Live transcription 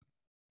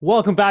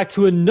Welcome back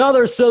to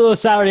another Solo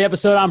Saturday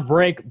episode on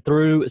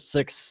Breakthrough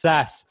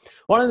Success.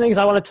 One of the things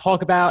I want to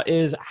talk about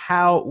is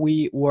how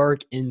we work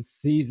in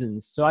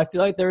seasons. So I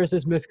feel like there is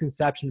this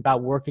misconception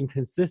about working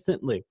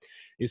consistently.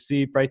 You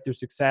see, Breakthrough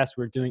Success,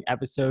 we're doing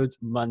episodes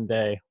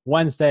Monday,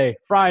 Wednesday,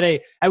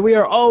 Friday, and we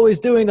are always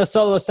doing the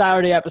Solo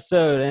Saturday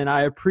episode. And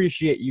I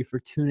appreciate you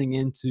for tuning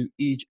into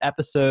each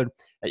episode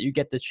that you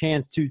get the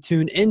chance to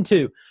tune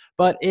into.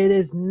 But it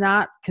is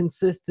not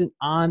consistent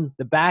on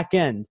the back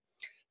end.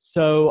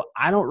 So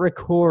I don't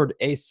record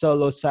a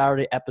Solo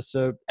Saturday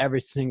episode every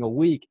single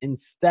week.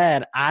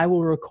 Instead, I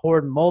will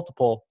record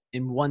multiple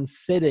in one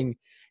sitting,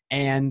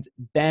 and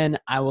then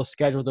I will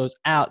schedule those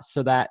out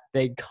so that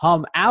they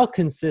come out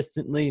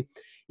consistently,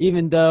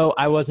 even though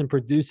I wasn't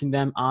producing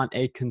them on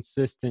a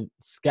consistent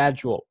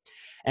schedule.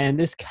 And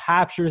this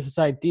captures this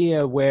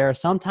idea where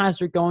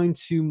sometimes we're going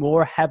to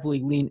more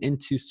heavily lean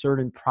into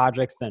certain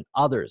projects than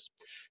others.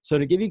 So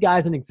to give you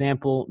guys an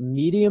example,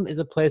 Medium is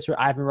a place where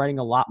I've been writing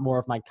a lot more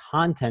of my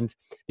content,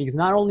 because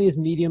not only is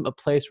Medium a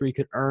place where you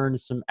could earn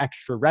some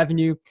extra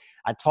revenue,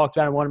 I talked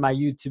about in one of my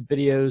YouTube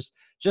videos,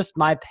 just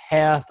my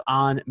path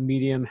on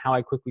Medium, how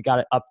I quickly got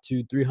it up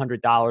to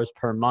 $300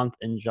 per month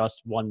in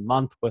just 1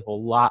 month with a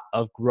lot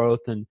of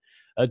growth and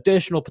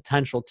additional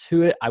potential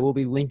to it. I will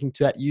be linking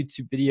to that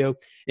YouTube video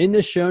in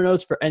the show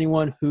notes for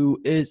anyone who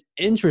is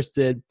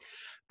interested.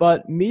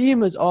 But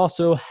Medium has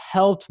also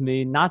helped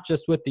me, not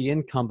just with the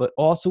income, but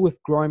also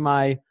with growing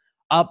my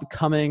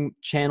upcoming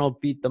channel,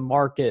 Beat the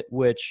Market,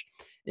 which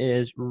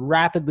is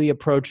rapidly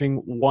approaching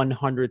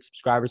 100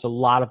 subscribers, a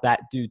lot of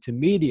that due to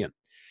Medium.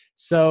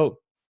 So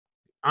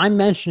I'm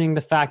mentioning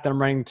the fact that I'm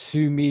writing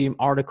 2 Medium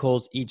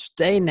articles each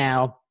day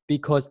now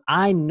because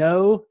I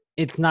know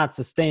it's not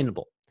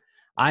sustainable.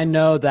 I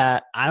know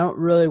that I don't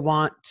really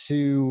want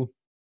to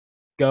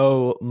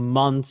go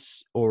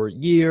months or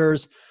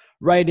years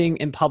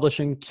writing and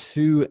publishing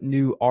 2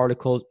 new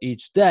articles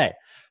each day.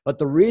 But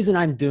the reason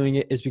I'm doing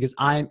it is because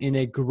I'm in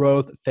a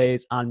growth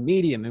phase on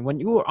Medium. And when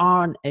you are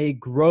on a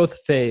growth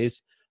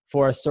phase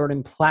for a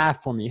certain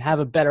platform, you have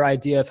a better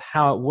idea of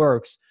how it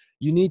works,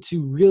 you need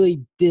to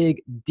really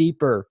dig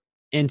deeper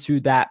into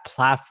that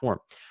platform.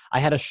 I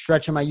had a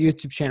stretch on my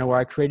YouTube channel where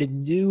I created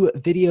new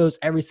videos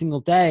every single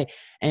day,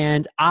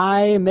 and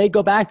I may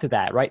go back to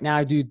that. Right now,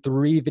 I do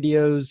 3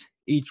 videos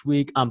each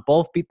week on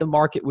both Beat the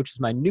Market, which is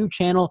my new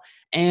channel,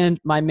 and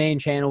my main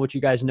channel, which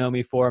you guys know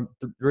me for.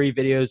 3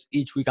 videos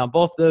each week on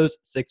both those,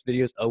 6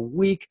 videos a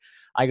week.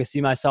 I can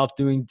see myself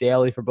doing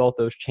daily for both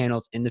those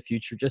channels in the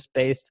future, just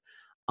based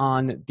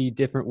on the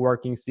different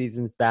working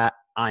seasons that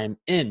I am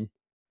in.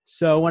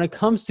 So when it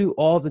comes to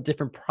all the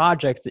different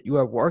projects that you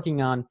are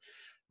working on,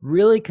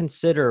 really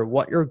consider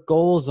what your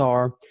goals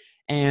are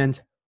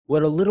and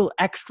with a little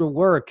extra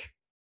work,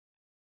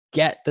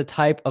 get the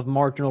type of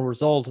marginal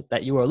result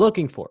that you are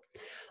looking for.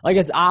 Like,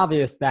 it's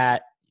obvious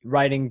that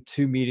writing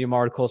 2 Medium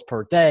articles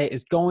per day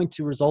is going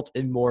to result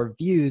in more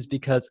views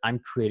because I'm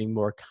creating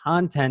more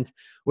content,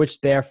 which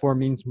therefore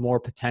means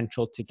more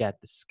potential to get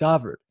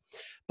discovered.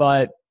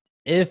 But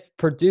if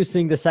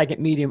producing the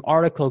second Medium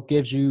article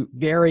gives you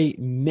very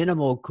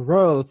minimal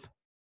growth,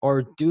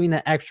 or doing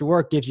that extra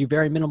work gives you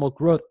very minimal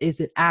growth,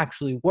 is it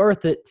actually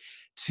worth it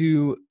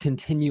to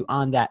continue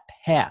on that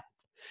path?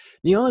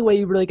 The only way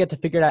you really get to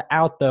figure that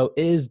out, though,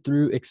 is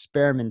through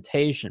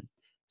experimentation.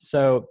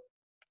 So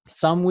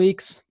some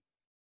weeks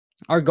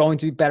are going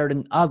to be better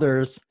than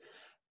others,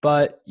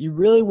 but you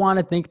really want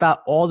to think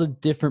about all the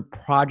different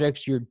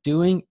projects you're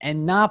doing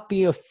and not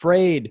be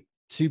afraid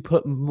to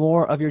put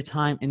more of your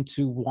time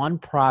into one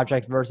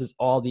project versus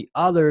all the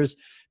others,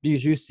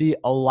 because you see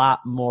a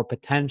lot more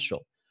potential.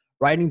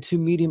 Writing 2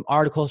 Medium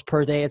articles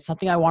per day, it's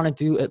something I want to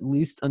do at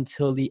least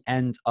until the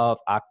end of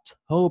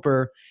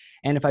October.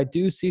 And if I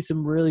do see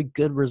some really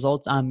good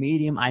results on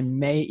Medium, I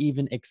may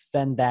even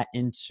extend that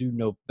into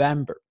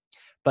November.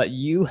 But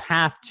you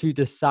have to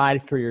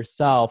decide for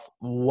yourself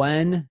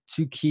when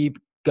to keep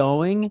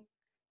going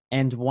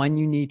and when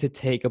you need to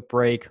take a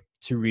break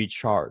to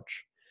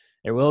recharge.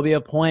 There will be a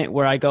point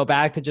where I go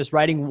back to just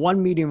writing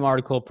 1 Medium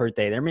article per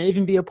day. There may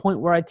even be a point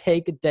where I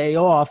take a day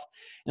off.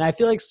 And I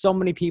feel like so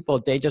many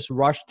people, they just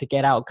rush to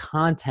get out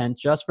content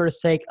just for the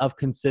sake of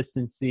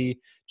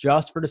consistency,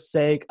 just for the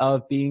sake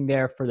of being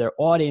there for their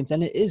audience.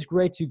 And it is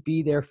great to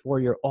be there for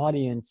your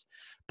audience,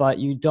 but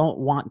you don't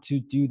want to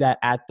do that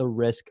at the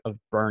risk of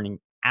burning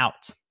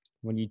out.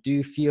 When you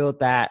do feel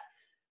that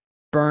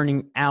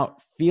burning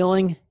out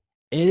feeling,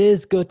 it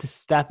is good to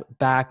step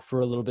back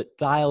for a little bit,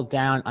 dial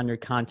down on your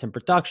content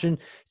production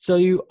so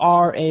you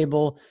are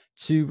able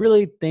to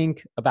really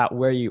think about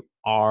where you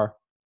are.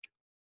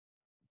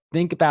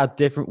 Think about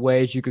different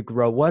ways you could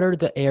grow. What are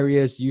the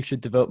areas you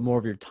should devote more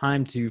of your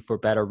time to for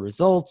better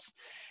results?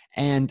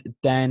 And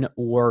then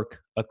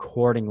work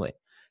accordingly.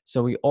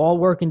 So we all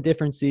work in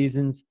different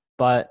seasons,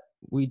 but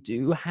we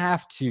do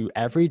have to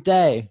every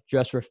day,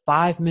 just for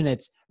 5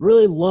 minutes,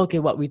 really look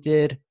at what we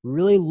did,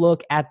 really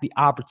look at the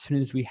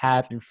opportunities we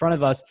have in front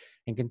of us,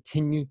 and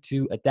continue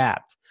to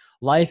adapt.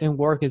 Life and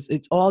work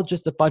it's all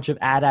just a bunch of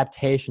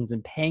adaptations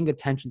and paying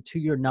attention to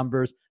your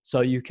numbers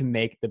so you can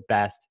make the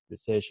best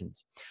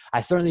decisions.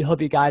 I certainly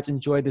hope you guys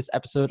enjoyed this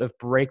episode of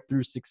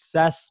Breakthrough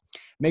Success.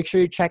 Make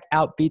sure you check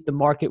out Beat the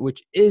Market,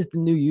 which is the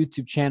new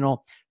YouTube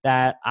channel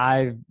that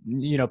I've,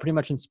 pretty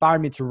much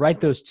inspired me to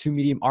write those 2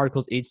 Medium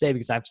articles each day,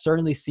 because I've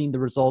certainly seen the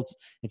results.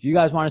 If you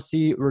guys want to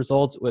see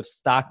results with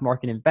stock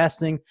market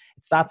investing,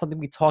 it's not something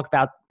we talk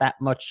about that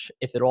much,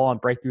 if at all, on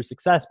Breakthrough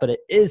Success, but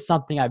it is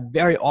something I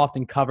very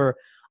often cover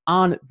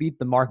on Beat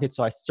the Market.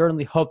 So I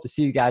certainly hope to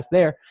see you guys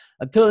there.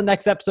 Until the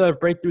next episode of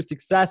Breakthrough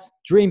Success,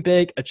 dream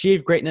big,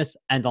 achieve greatness,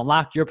 and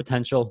unlock your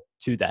potential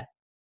today.